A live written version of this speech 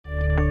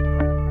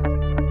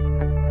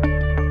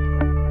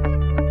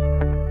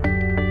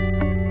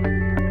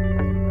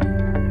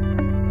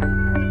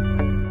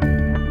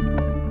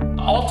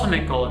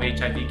ultimate goal of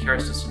HIV care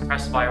is to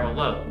suppress viral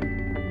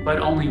load, but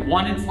only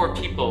 1 in 4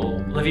 people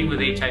living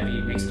with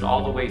HIV makes it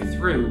all the way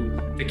through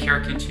the care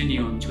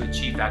continuum to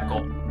achieve that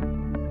goal.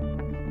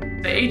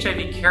 The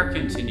HIV care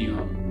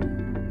continuum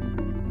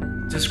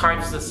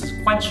describes the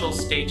sequential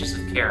stages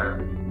of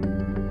care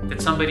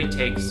that somebody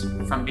takes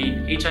from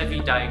being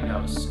HIV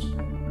diagnosed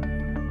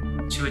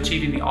to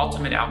achieving the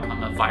ultimate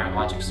outcome of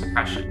virologic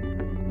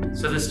suppression.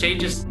 So the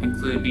stages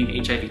include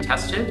being HIV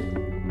tested,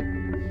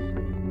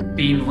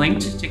 being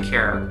linked to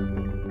care,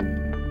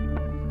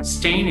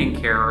 staying in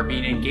care or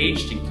being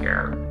engaged in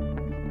care,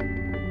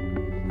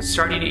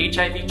 starting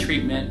HIV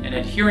treatment and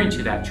adhering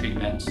to that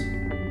treatment,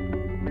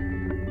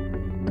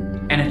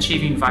 and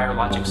achieving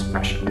virologic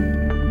suppression.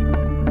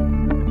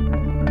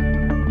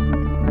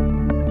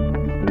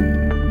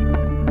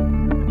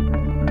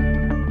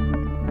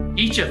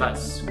 Each of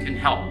us can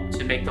help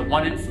to make the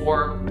 1 in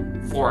 4,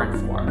 4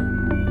 in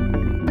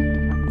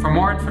 4. For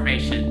more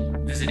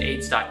information, visit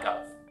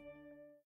AIDS.gov.